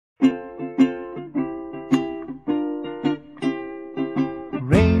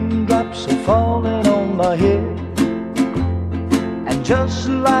just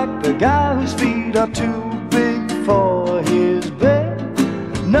like the guy whose feet are too big for his bed.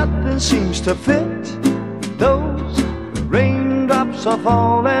 Nothing seems to fit. Those raindrops are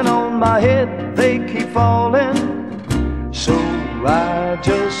falling on my head, they keep falling. So I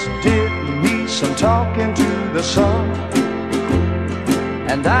just did me some talking to the sun,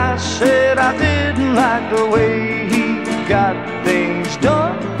 and I said I didn't like the way he got things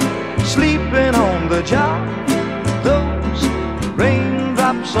done, sleeping on the job. Those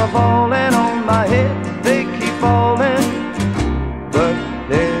raindrops are falling on my head, they keep falling. But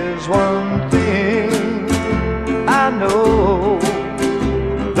there's one thing I know,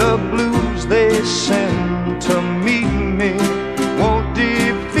 the blues they send to meet me won't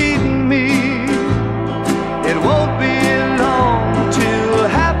defeat me. It won't be long till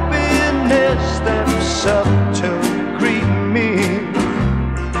happiness steps up to greet me.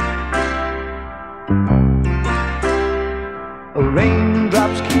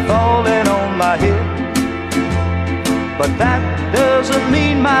 Raindrops keep falling on my head, but that doesn't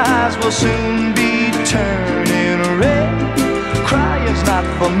mean my eyes will soon be turning red. Crying's not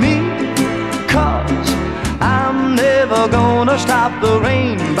for me, 'cause I'm never gonna stop the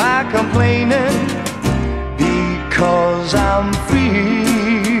rain by complaining, because I'm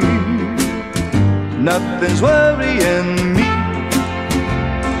free. Nothing's worrying me.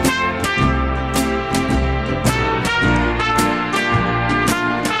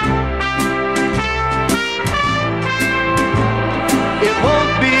 It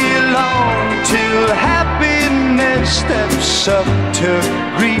won't be long till happiness steps up to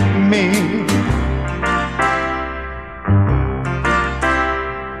greet me.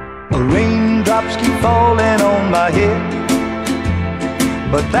 Raindrops keep falling on my head,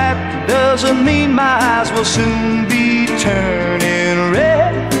 but that doesn't mean my eyes will soon be turning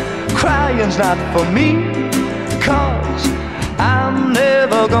red. Crying's not for me, 'cause I'm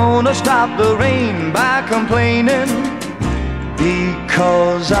never gonna stop the rain by complaining,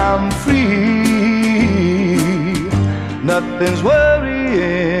 because I'm free. Nothing's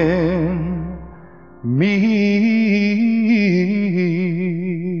worrying me.